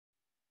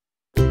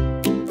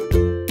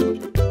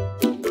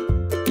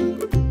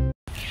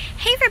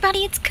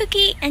everybody, it's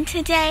Cookie, and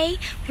today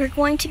we're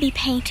going to be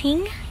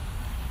painting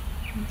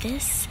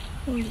this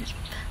leaf.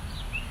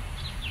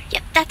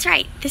 Yep, that's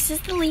right. This is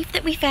the leaf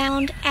that we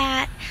found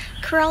at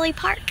Kiroli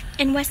Park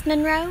in West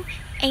Monroe,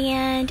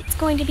 and it's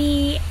going to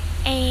be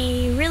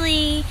a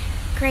really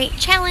great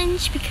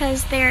challenge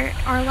because there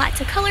are lots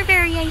of color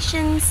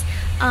variations,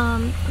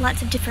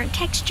 lots of different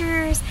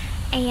textures,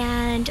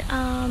 and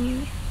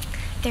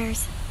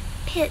there's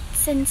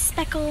pits and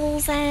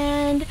speckles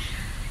and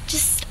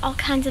just all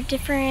kinds of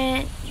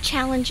different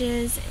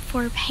challenges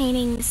for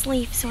painting this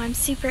leaf. So I'm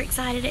super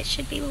excited. It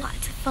should be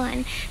lots of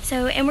fun.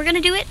 And we're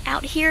gonna do it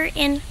out here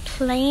in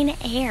plain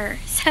air.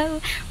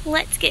 So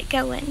let's get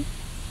going.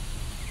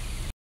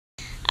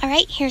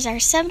 Alright, here's our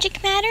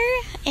subject matter.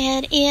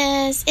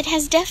 It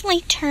has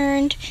definitely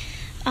turned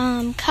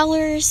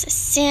colors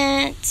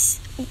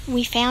since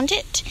we found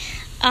it.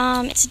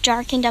 It's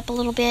darkened up a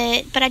little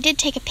bit, but I did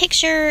take a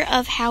picture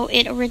of how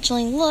it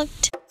originally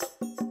looked.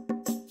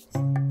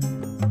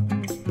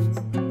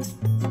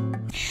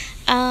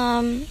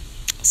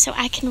 So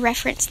I can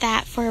reference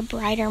that for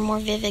brighter, more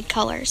vivid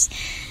colors.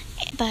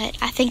 But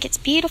I think it's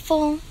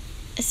beautiful.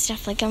 It's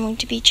definitely going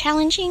to be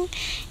challenging.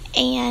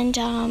 And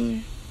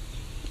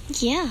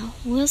yeah,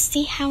 we'll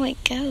see how it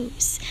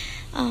goes.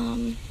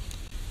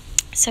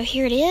 So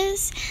here it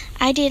is.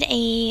 I did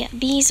a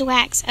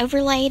beeswax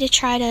overlay to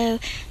try to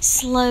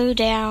slow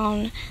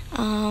down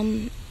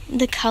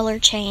the color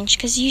change,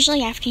 because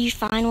usually after you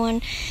find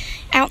one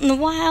out in the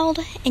wild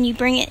and you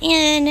bring it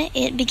in,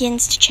 it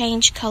begins to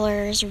change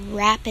colors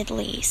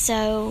rapidly.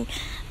 So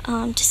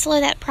to slow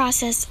that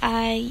process,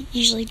 I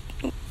usually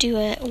do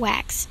a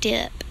wax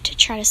dip to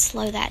try to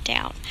slow that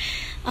down.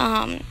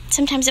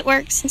 Sometimes it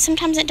works and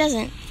sometimes it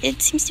doesn't.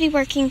 It seems to be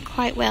working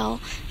quite well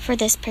for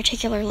this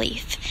particular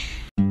leaf.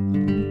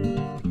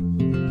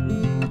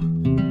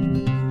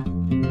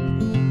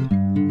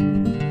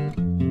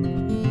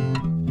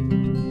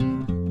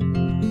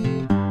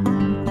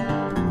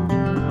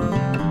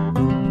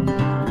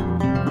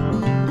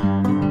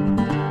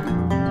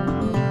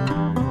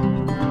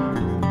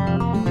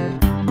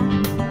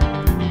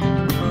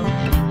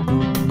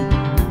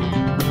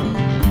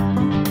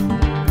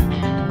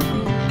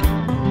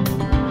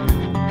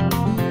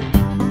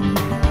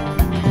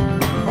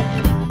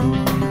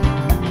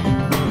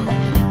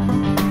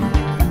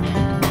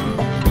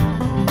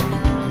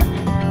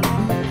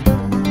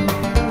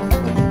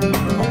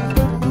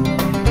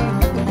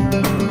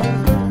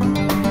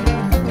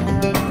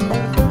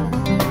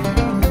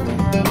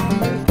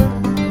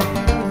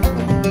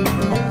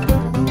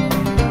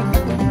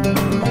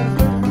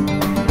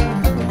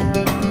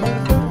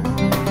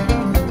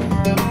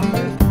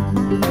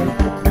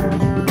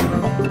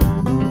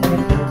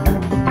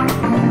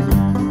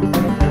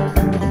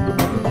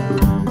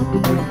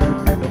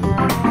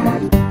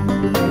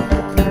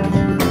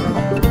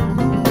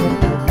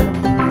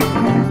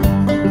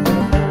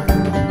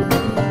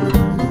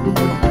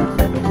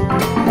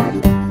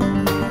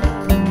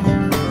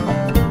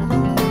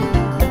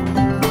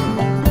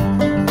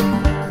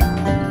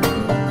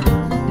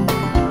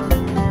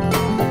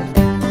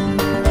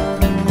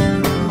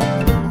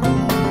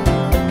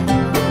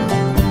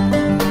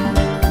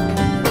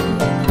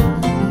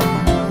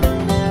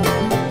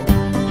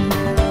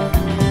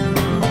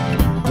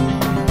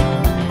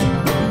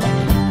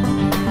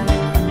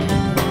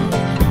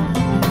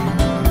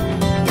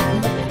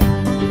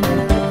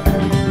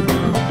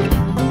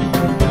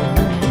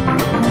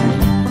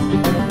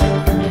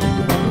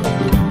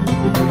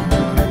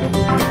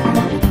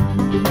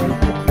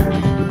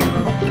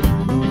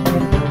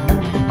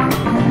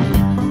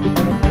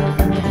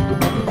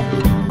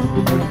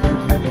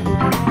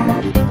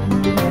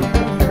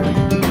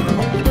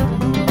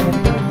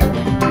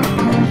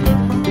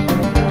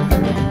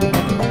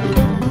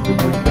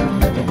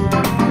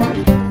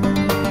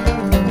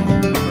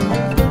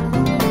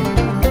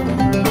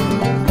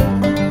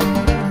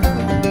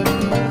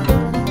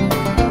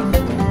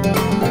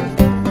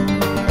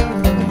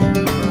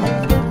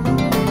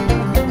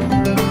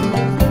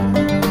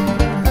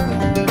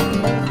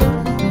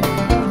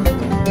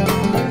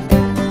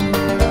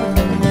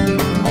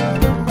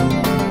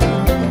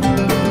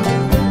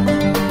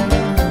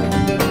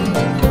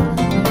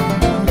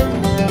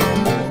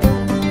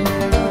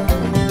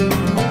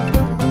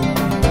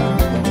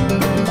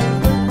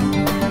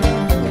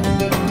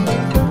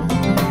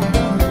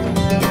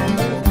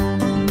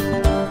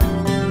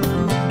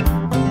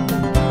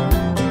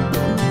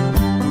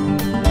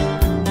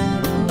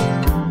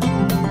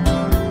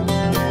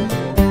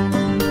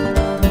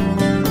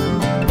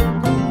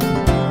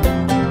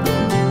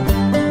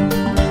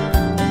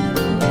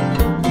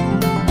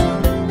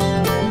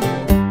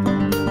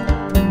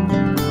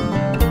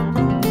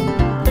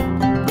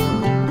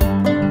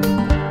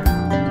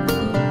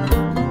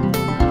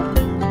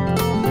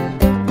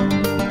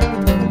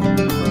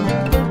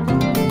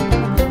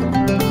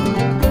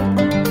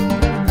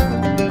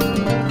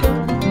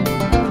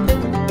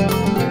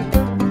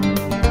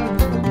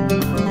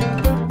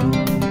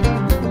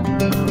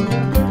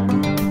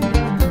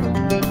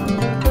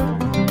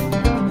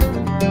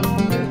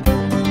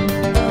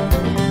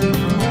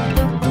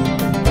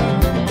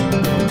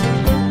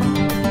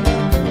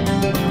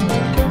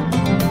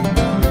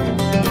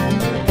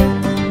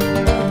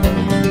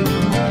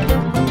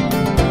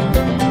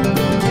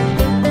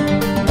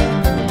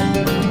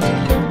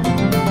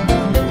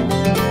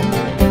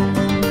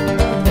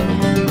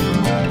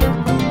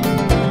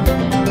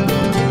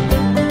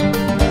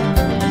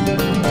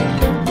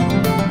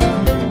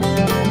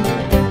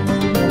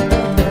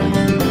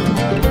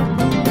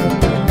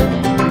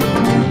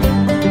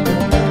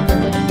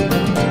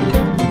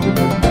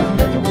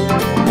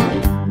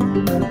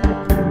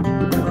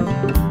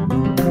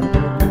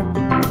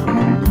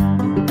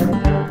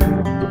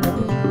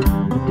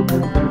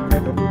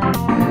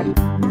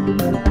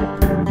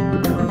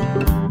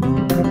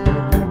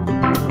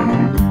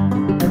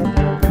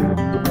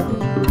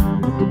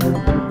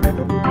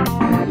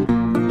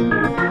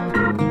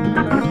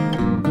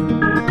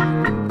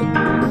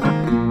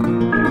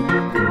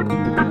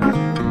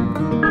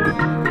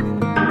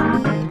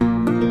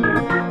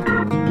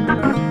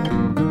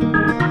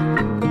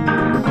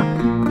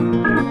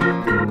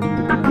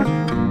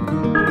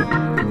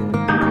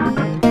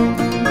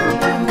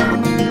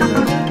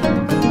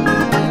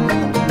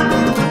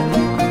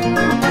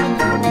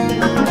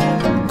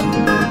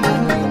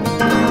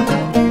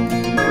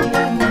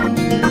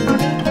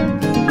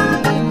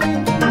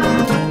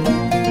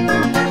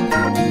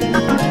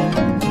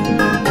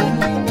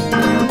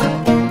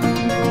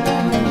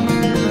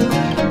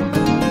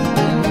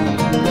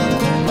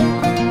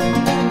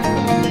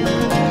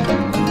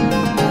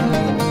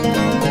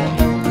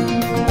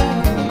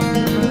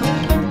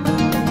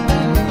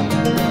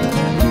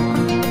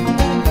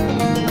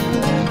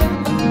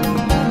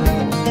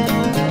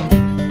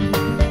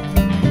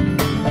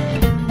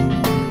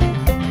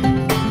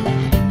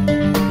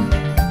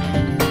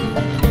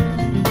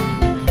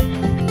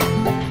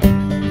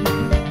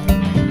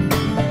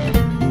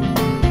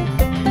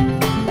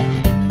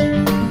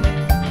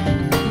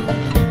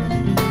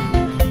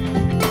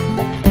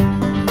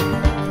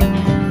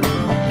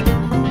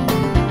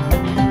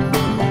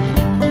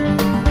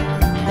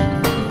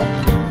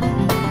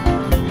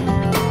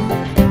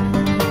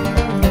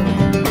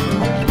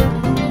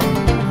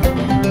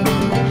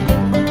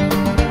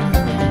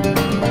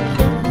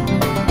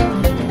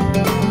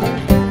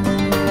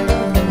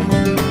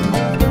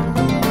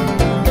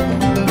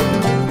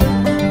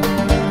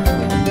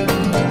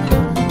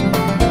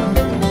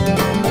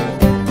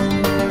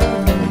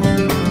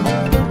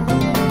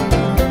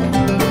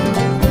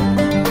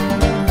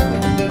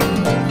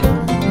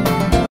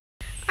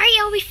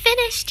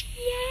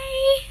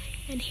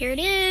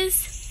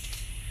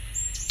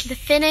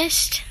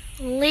 finished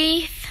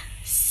leaf.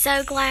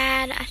 So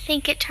glad. I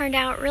think it turned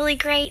out really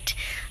great,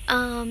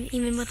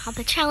 even with all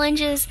the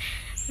challenges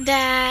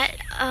that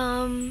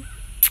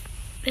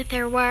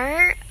there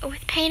were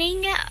with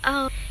painting.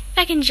 If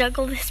I can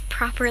juggle this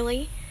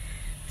properly.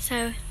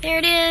 So there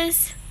it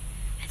is.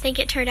 I think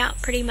it turned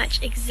out pretty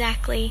much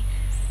exactly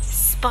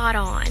spot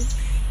on.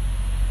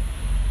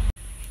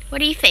 What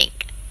do you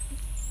think?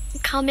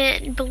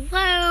 Comment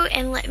below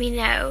and let me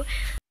know.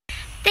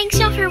 Thanks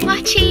y'all for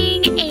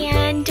watching,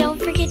 and don't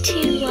forget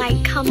to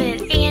like,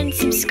 comment, and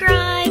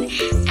subscribe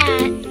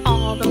at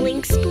all the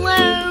links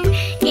below.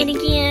 And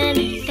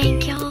again,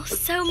 thank y'all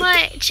so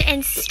much,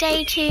 and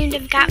stay tuned.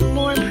 I've got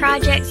more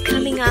projects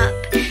coming up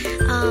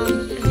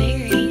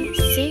very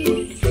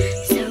soon.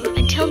 So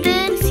until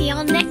then, see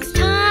y'all next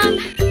time.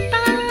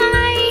 Bye!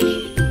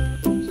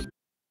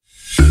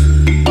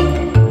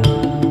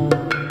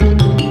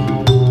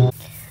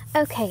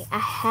 Okay, I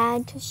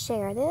had to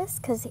share this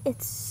because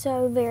it's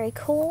so very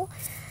cool.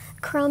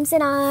 Crumbs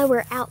and I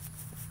were out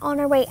on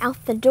our way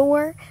out the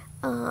door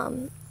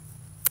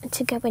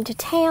to go into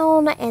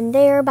town, and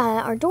there by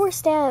our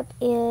doorstep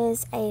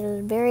is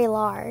a very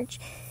large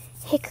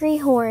hickory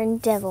horn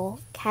devil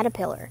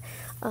caterpillar.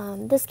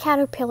 This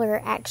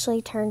caterpillar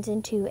actually turns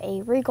into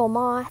a regal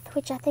moth,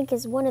 which I think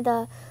is one of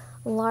the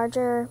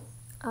larger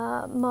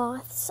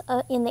moths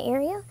in the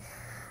area.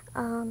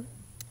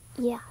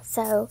 Yeah,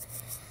 so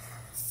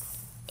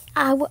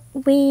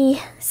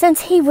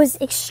since he was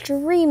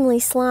extremely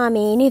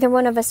slimy, neither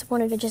one of us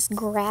wanted to just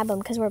grab him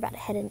because we're about to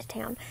head into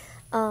town.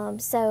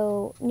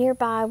 So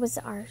nearby was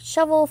our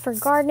shovel for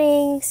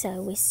gardening,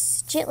 so we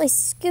gently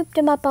scooped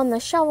him up on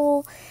the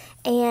shovel,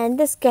 and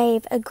this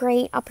gave a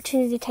great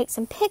opportunity to take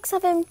some pics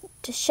of him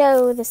to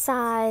show the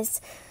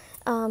size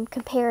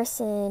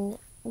comparison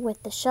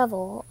with the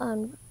shovel,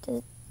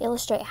 to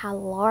illustrate how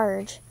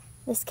large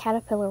this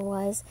caterpillar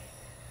was.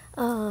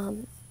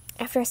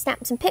 After I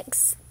snapped some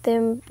pics,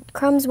 then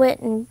Crumbs went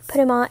and put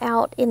him all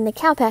out in the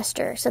cow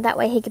pasture, so that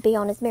way he could be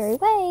on his merry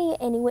way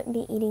and he wouldn't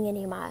be eating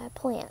any of my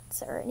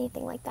plants or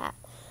anything like that.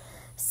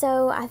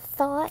 So I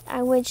thought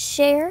I would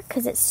share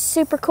because it's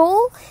super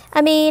cool.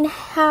 I mean,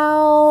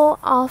 how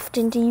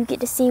often do you get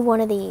to see one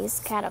of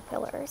these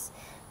caterpillars,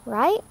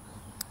 right?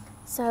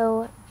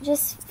 So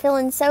just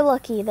feeling so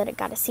lucky that I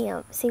got to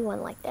see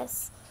one like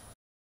this.